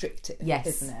restrictive, yes.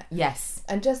 isn't it? Yes.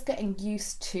 And just getting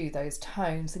used to those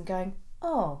tones and going,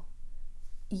 oh,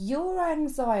 your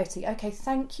anxiety, okay,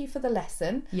 thank you for the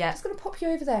lesson. Yeah. I'm just going to pop you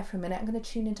over there for a minute. I'm going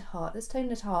to tune into heart. Let's tune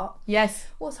into heart. Yes.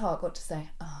 What's heart got to say?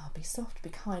 Be soft, be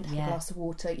kind, have a Yeah. glass of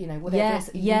water, whatever it is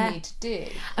that you need to do.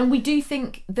 And we do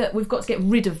think that we've got to get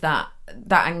rid of that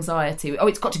anxiety. Oh,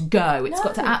 it's got to go. It's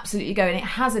got to absolutely go. And it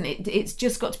hasn't. It's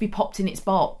just got to be popped in its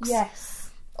box.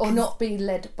 Yes. Or not be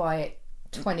led by it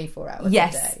 24 hours a day.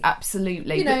 Yes,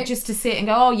 absolutely. But just to sit and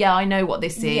go, oh yeah, I know what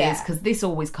this is, because this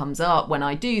always comes up when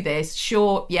I do this.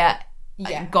 Sure,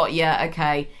 got you,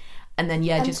 okay. And then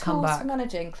just come back. For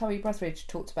managing, Chloe Brotheridge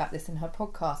talked about this in her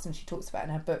podcast, and she talks about in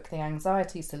her book The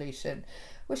Anxiety Solution,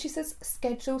 where she says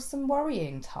schedule some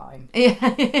worrying time. Yeah.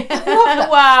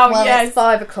 Wow. Well, yes. it's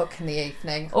 5:00 in the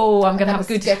evening. Oh, I'm gonna have a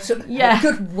good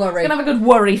good worry. I'm gonna have a good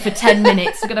worry for 10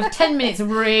 minutes. I'm gonna have 10 minutes of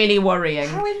really worrying.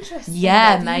 How interesting!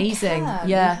 Yeah, amazing.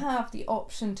 You have the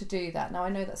option to do that. Now I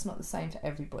know that's not the same for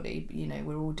everybody.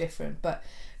 We're all different, but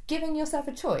giving yourself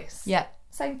a choice. Yeah.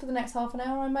 Same for the next half an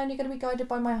hour. I'm only going to be guided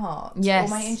by my heart yes.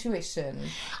 or my intuition.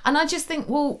 And I just think,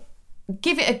 well,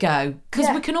 give it a go, because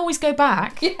we can always go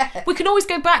back. Yeah. We can always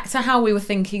go back to how we were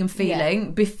thinking and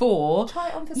feeling before. Try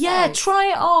it on for size. Try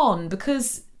it on,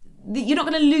 because you're not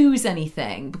going to lose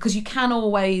anything, because you can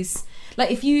always,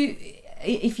 like, if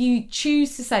you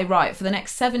choose to say, right, for the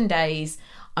next 7 days,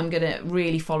 I'm going to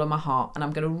really follow my heart and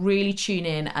I'm going to really tune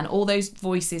in, and all those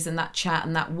voices and that chat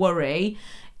and that worry,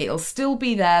 it'll still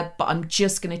be there, but I'm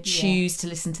just going to choose to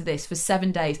listen to this for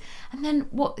 7 days. And then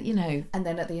and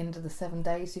then at the end of the 7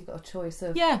 days, you've got a choice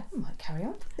of, I might carry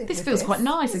on. This feels quite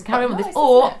nice, and carry on with this.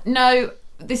 Or, no,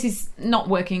 this is not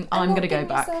working, I'm going to go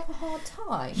back. Not giving yourself a hard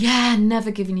time. Yeah, never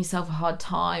giving yourself a hard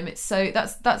time. It's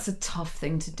that's a tough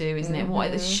thing to do, isn't it?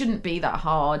 It shouldn't be that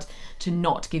hard to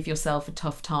not give yourself a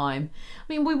tough time. I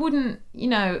mean, we wouldn't,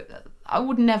 I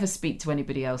would never speak to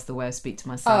anybody else the way I speak to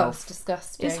myself. Oh, it's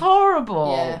disgusting. It's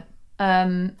horrible.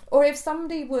 Yeah. Or if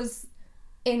somebody was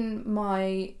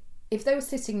if they were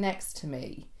sitting next to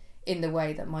me in the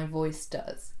way that my voice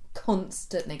does,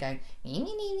 constantly going,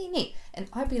 and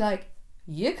I'd be like,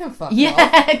 you can fuck off.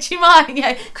 Yeah, do you mind?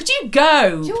 Yeah. Could you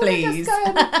go, do you please?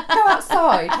 Want to just go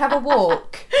outside, have a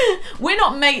walk? We're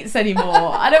not mates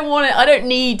anymore. I don't want it. I don't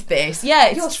need this. Yeah,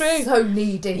 it's You're true. So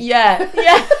needy. Yeah.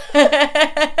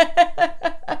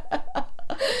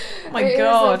 My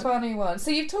God. It's a funny one.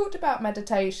 So you've talked about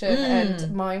meditation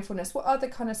and mindfulness. What other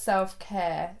kind of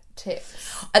self-care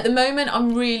tips? At the moment,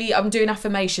 I'm doing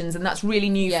affirmations, and that's really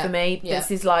new for me. Yeah. This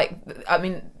is like, I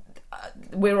mean,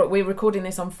 we're recording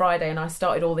this on Friday, and I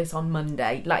started all this on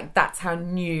Monday. Like, that's how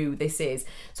new this is.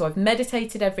 So I've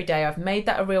meditated every day. I've made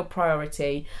that a real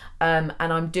priority, and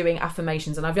I'm doing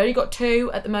affirmations. And I've only got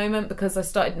 2 at the moment, because I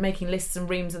started making lists and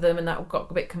reams of them, and that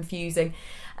got a bit confusing.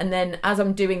 And then as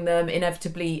I'm doing them,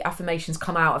 inevitably affirmations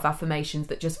come out of affirmations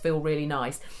that just feel really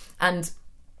nice. And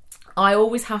I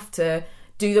always have to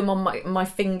do them on my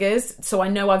fingers, so I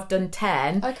know I've done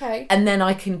 10. Okay. And then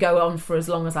I can go on for as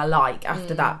long as I like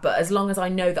after that. But as long as I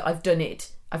know that I've done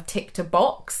it I've ticked a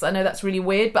box. I know that's really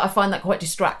weird, but I find that quite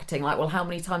distracting. Like, well, how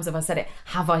many times have I said it?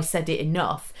 Have I said it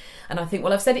enough? And I think,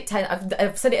 well, I've said it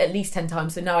I've said it at least 10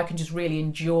 times, so now I can just really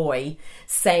enjoy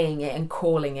saying it and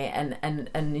calling it and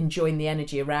enjoying the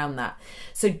energy around that.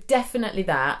 So definitely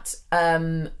that.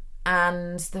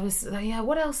 And there was,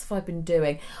 what else have I been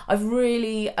doing? I've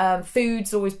really,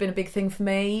 food's always been a big thing for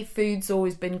me. Food's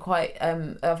always been quite,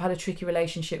 I've had a tricky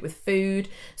relationship with food,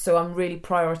 so I'm really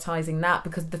prioritising that,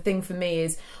 because the thing for me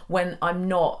is when I'm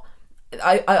not,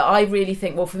 I really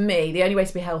think, well, for me, the only way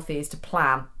to be healthy is to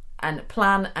plan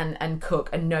and cook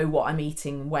and know what I'm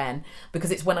eating when,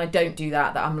 because it's when I don't do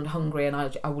that I'm hungry and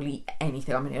I will eat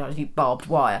anything. I mean, I'll eat barbed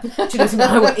wire. Do you know what I mean?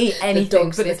 I will eat anything. The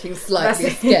dog's looking slightly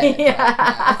scared.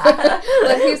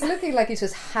 Like he's looking like he's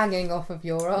just hanging off of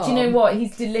your arm. Do you know what?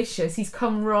 He's delicious. He's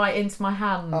come right into my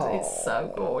hand. Oh. It's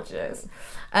so gorgeous.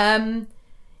 And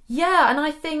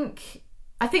I think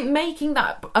making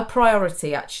that a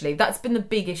priority, actually, that's been the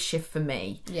biggest shift for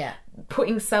me. Yeah.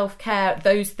 Putting self-care,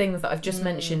 those things that I've just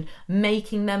mentioned,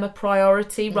 making them a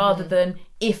priority rather than,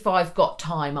 if I've got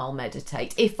time, I'll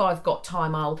meditate. If I've got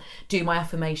time, I'll do my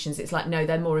affirmations. It's like, no,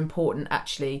 they're more important,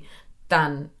 actually,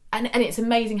 than... And it's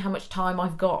amazing how much time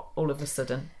I've got all of a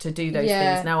sudden to do those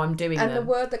things. Now I'm doing them. And the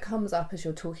word that comes up as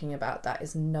you're talking about that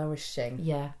is nourishing.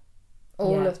 Yeah.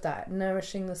 All of that,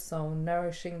 nourishing the soul,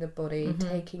 nourishing the body,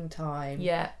 taking time,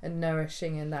 and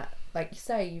nourishing in that, like you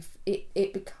say,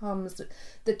 it becomes,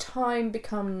 the time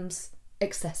becomes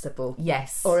accessible,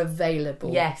 or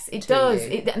available. Yes, it does.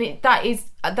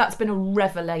 That's been a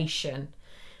revelation,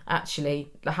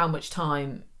 actually, how much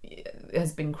time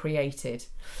has been created.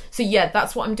 So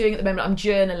that's what I'm doing at the moment. I'm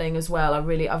journaling as well.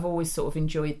 I've always sort of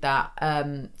enjoyed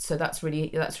that. So that's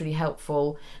really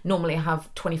helpful. Normally I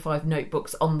have 25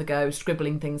 notebooks on the go,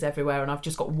 scribbling things everywhere, and I've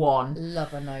just got one.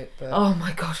 Love a notebook. Oh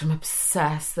my gosh, I'm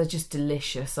obsessed. They're just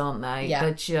delicious, aren't they? Yeah.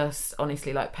 They're just,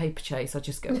 honestly, like Paper Chase. I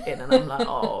just go in and I'm like,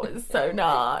 oh, it's so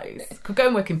nice. Could go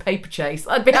and work in Paper Chase.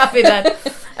 I'd be happy then.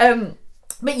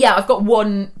 But I've got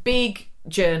one big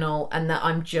journal, and that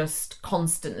I'm just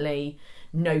constantly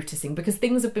noticing, because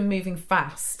things have been moving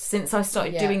fast since I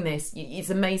started doing this.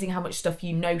 It's amazing how much stuff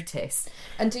you notice.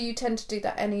 And do you tend to do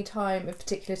that any time, a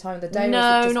particular time of the day?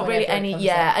 No, not really any.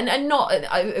 And not.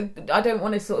 I don't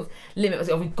want to sort of limit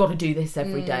myself. We've got to do this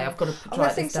every day. I've got to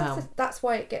write this down. That's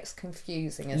why it gets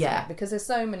confusing, isn't it? Because there's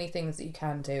so many things that you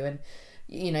can do, and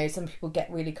you know, some people get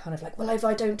really kind of like, well, if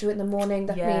I don't do it in the morning,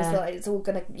 that means that it's all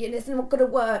gonna, it's not gonna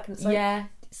work. And it's like,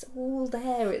 it's all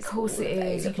there. Of course it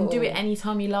is. You can do it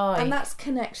anytime you like. And that's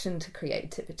connection to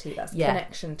creativity. That's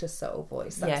connection to soul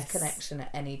voice. That's connection at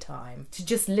any time. To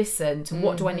just listen to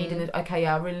what do I need in the... Okay,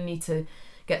 I really need to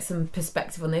get some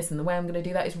perspective on this, and the way I'm going to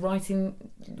do that is write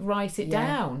it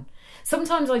down.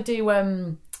 Sometimes I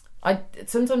do...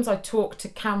 Sometimes I talk to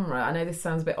camera. I know this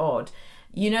sounds a bit odd.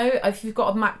 You know, if you've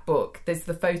got a MacBook, there's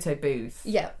the photo booth.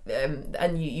 Yeah.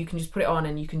 And you can just put it on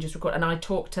and you can just record. And I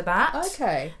talk to that.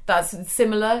 Okay. That's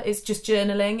similar. It's just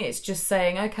journaling. It's just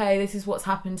saying, okay, this is what's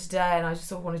happened today, and I just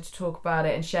sort of wanted to talk about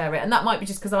it and share it. And that might be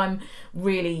just because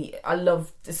I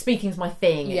love speaking is my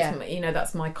thing. Yeah. It's, you know,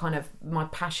 that's my kind of, my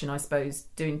passion, I suppose,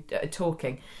 doing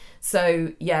talking.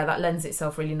 So, that lends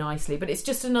itself really nicely. But it's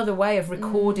just another way of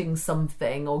recording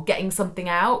something or getting something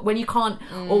out. When you can't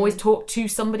always talk to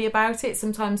somebody about it,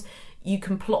 sometimes you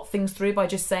can plot things through by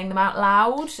just saying them out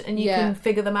loud, and you can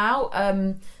figure them out.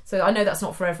 So I know that's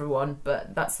not for everyone,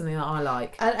 but that's something that I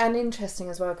like. And interesting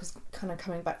as well, because kind of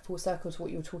coming back full circle to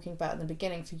what you were talking about in the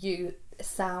beginning, for you,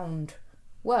 sound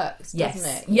works, doesn't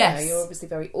it? Yes. You know, you're obviously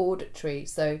very auditory,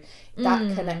 so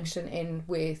that connection in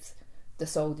with the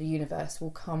soul, the universe,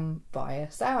 will come via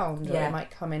sound, or it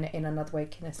might come in another way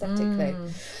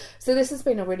kinesthetically. So this has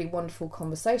been a really wonderful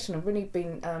conversation. I've really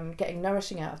been getting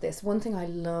nourishing out of this. One thing I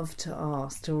love to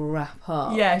ask to wrap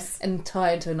up and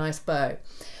tie into a nice bow,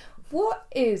 what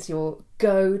is your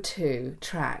go-to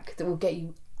track that will get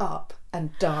you up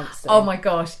and dancing? Oh my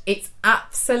gosh, it's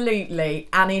absolutely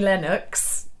Annie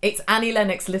Lennox. It's Annie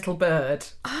Lennox, Little Bird,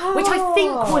 which I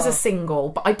think was a single,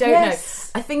 but I don't know.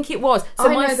 I think it was. So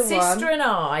my sister and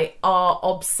I are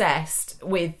obsessed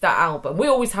with that album. We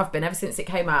always have been, ever since it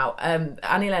came out.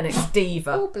 Annie Lennox,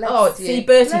 Diva. Oh, bless you. See,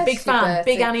 Bertie, Bless big you, fan,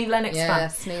 Bertie. big Annie Lennox fan. Yeah,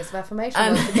 sneeze of affirmation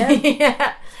once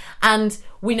again. And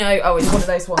we know, it's one of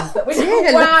those ones that we know,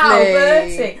 Yeah, wow, lovely.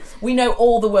 Bertie. We know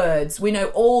all the words. We know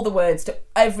all the words to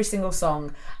every single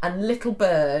song. And Little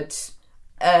Bird...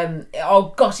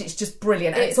 oh gosh, it's just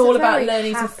brilliant. It's all about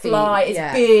learning to fly.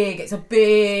 It's big. It's a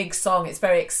big song. It's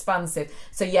very expansive.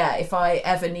 So if I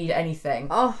ever need anything,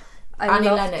 Annie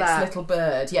Lennox, Little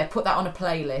Bird. Put that on a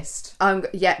playlist.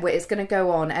 It's going to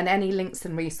go on, and any links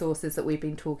and resources that we've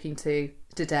been talking to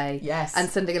today. Yes. And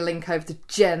sending a link over to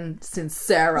Jen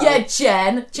Sincero. Yeah,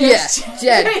 Jen.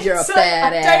 Jen, you're a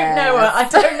badass. I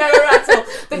don't know her at all.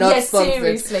 But Not yes, sponsored.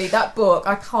 seriously, that book,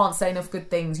 I can't say enough good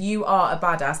things. You are a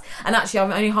badass. And actually,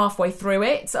 I'm only halfway through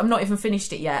it. I'm not even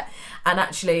finished it yet. And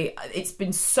actually, it's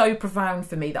been so profound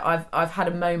for me that I've had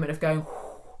a moment of going,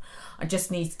 I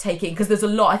just need to take it, because there's a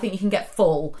lot. I think you can get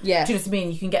full. Yeah. Do you know what I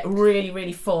mean? You can get really,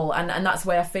 really full, and that's the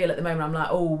way I feel at the moment. I'm like,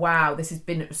 oh wow, there's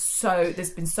been so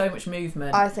much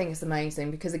movement. I think it's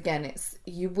amazing because again,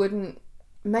 you wouldn't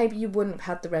have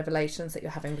had the revelations that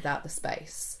you're having without the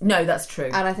space. No, that's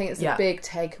true. And I think it's a big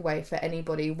takeaway for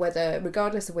anybody,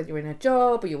 regardless of whether you're in a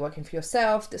job or you're working for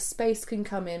yourself. The space can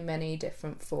come in many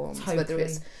different forms. Totally. Whether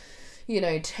it's,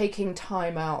 taking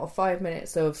time out or 5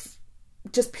 minutes of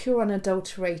just pure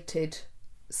unadulterated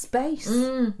space,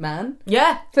 man.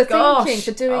 Yeah. For thinking,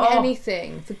 for doing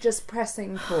anything, for just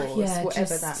pressing pause,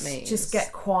 whatever that means. Just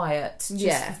get quiet,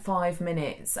 for 5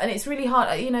 minutes. And it's really hard,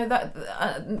 that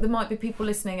there might be people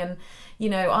listening, and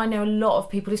I know a lot of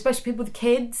people, especially people with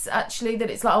kids, actually,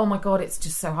 that it's like, oh my God, it's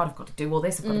just so hard. I've got to do all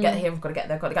this. I've got to get here. I've got to get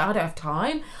there. I've got to go. I don't have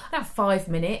time. I don't have 5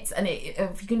 minutes. And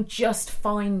if you can just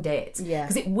find it,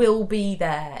 because it will be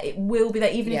there. It will be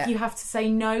there, even if you have to say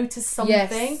no to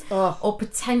something, or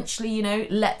potentially,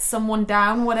 let someone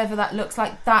down, whatever that looks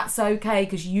like. That's okay,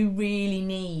 because you really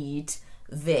need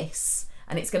this,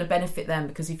 and it's going to benefit them.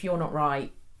 Because if you're not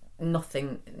right,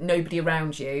 nobody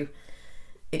around you.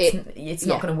 It's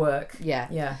not going to work.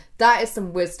 Yeah. That is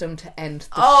some wisdom to end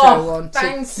the show on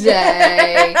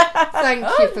today. Thank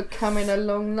you for coming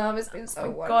along, love. It's been so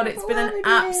wonderful. God, it's been an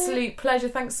absolute pleasure.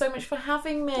 Thanks so much for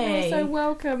having me. You're so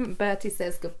welcome. Bertie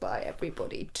says goodbye,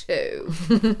 everybody, too.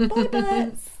 Bye,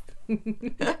 Berts.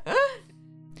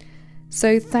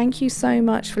 So thank you so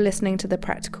much for listening to the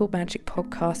Practical Magic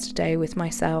podcast today with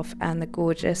myself and the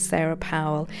gorgeous Sarah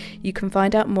Powell. You can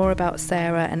find out more about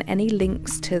Sarah and any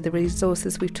links to the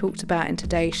resources we've talked about in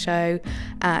today's show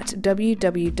at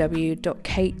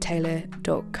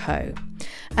www.katetaylor.co.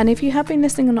 And if you have been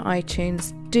listening on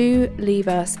iTunes, do leave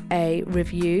us a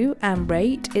review and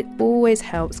rate. It always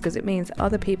helps because it means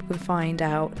other people can find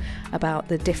out about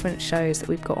the different shows that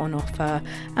we've got on offer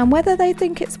and whether they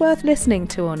think it's worth listening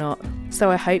to or not. So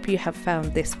I hope you have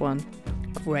found this one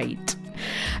great.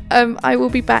 I will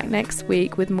be back next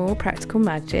week with more Practical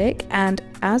Magic, and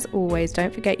as always,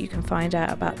 don't forget you can find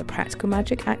out about the Practical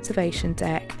Magic Activation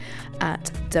Deck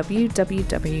at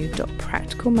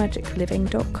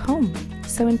www.practicalmagicliving.com.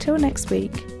 So until next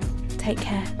week, take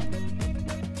care.